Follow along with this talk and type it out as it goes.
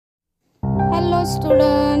Hello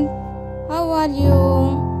student, how are you?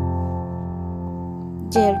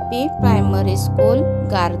 JLP Primary School,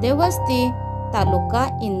 Gardevasti, Taluka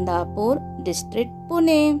Indapur, District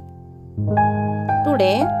Pune.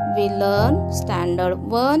 Today we learn Standard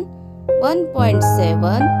 1, 1.7,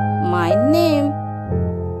 My Name.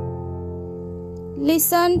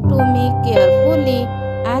 Listen to me carefully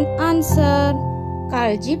and answer.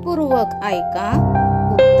 काळजीपूर्वक ऐका,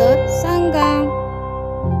 उत्तर सांगा.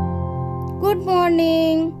 Good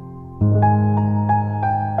morning.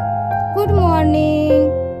 Good morning.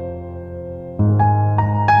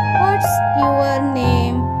 What's your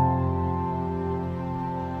name?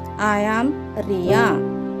 I am Riya.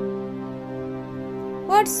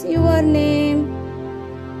 What's your name?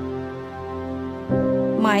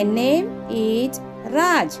 My name is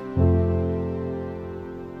Raj.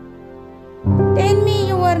 Tell me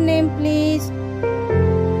your name, please.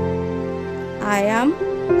 I am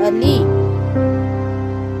Ali.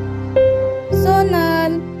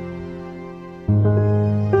 Sonal.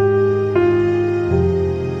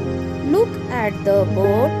 Look at the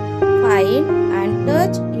board, find and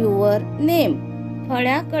touch your name.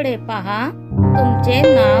 फळ्याकडे पहा, तुमचे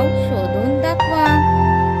नाव शोधून दाखवा.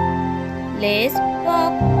 Let's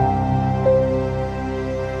talk.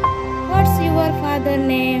 What's your father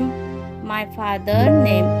name? My father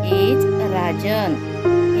name is Rajan.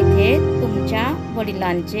 इथे तुमच्या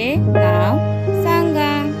वडिलांचे नाव सांगा.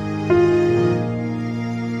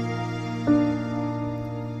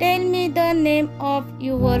 Tell me the name of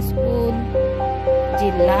your school.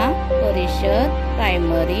 जिल्हा परिषद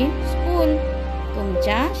primary school.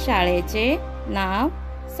 तुमच्या शाळेचे नाव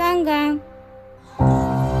सांगा.